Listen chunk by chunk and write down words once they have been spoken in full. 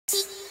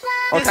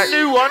This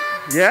new one.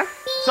 Yeah?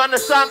 It's on the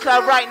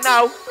SoundCloud right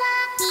now.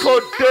 It's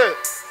called Durt.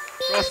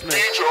 Trust me.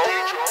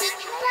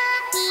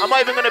 I'm not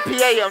even gonna PA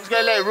it, I'm just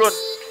gonna let it run.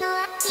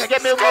 Can I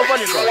get me more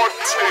volume, bro?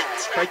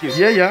 Thank you.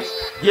 Yeah, yeah.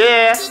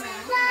 Yeah.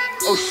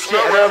 Oh shit, I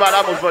don't know about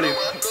that much volume.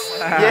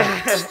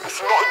 Yeah. It's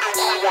not a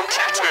new one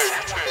cheating.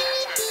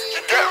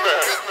 You get me?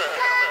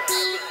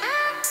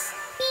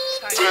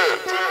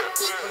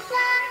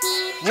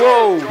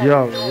 Whoa.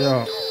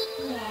 Yo.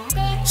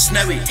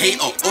 Snowy,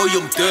 hater, or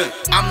young dirt.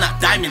 I'm that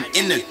diamond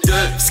in the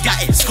dirt.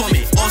 Scattered,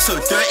 scummy, also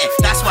dirty.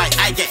 That's why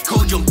I get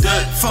called young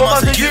dirt. From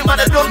us to you, man,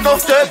 I don't know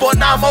dirt.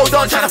 But now I'm all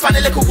done, trying to find a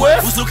little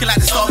worth. Was looking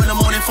like the star in the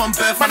morning from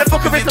birth.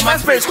 Motherfucker with the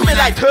man spirits coming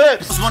like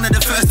herbs. Was one of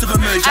the first to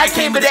emerge. I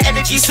came with the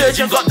energy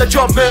surge and got the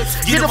job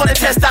murked. You don't wanna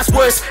test, that's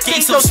worse.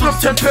 Getting so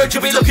slumped and purged,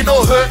 you'll be looking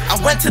all hurt.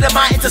 I went to the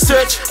mountain to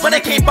search. When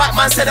I came back,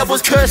 man said I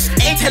was cursed.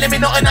 Ain't telling me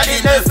nothing I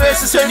didn't know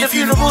first. It's only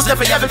funerals,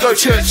 never ever go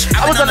church.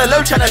 I was on the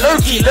low, trying to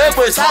low-key learn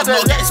words. Hard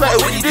work, get sweater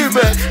when you do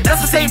murk.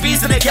 That's the same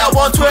reason that girl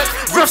want twerk.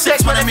 Rough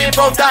sex when I'm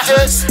involved, that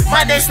hurts.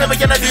 My name's never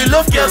gonna do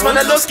love girls. When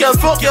I love girls,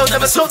 fuck girls,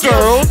 never suck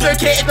girls.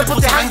 Located the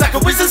pussy hangs like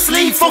a wizard's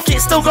sleeve. Fuck it,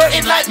 still got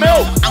in like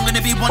milk. I'm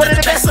gonna be one of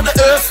the best on the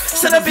earth.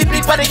 Said I'd be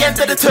big by the end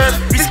of the term.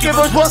 This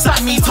girl was what's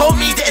that me? Told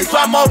me that his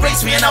grandma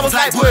raised me and I was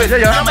like word.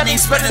 Now my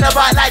name's spreading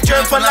about like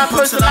germ from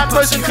lamppost to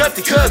lamppost and curb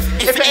to curb.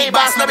 If it ain't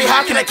Bass, Snobby,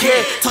 how can I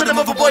care? Tell them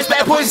other boys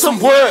better put in some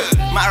work.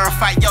 Matter of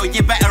fact, yo,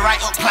 you better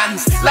write up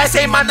plans. Like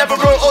say man never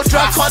wrote or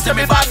draft. Can't tell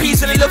me about peace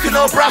when they looking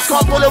all brass.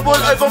 Can't pull a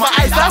wool over my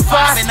eyes that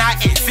fast.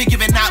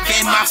 Figuring out,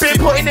 getting my been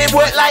putting in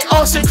work like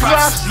arts and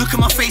crafts. Look at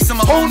my face, I'm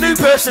a whole new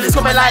person. It's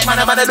coming like man,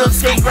 I don't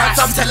skin grabs.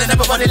 I'm telling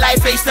everybody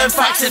like face them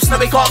facts. If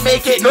Snobby can't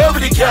make it,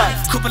 nobody can.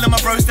 Couple of my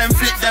bros then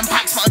flip them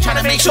packs, but I'm trying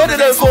to make sure they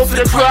don't fall for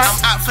the crap.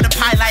 I'm out for the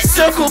pie like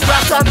circle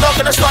grass. I'm not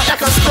gonna start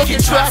like I'm stuck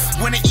in trap.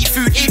 Wanna eat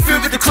food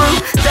with the crew.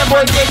 Then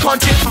one day can't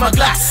drink from a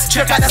glass.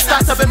 Check out the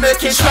stats, I've been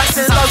making tracks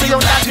since I was a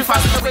young lad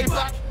 2000 away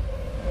back.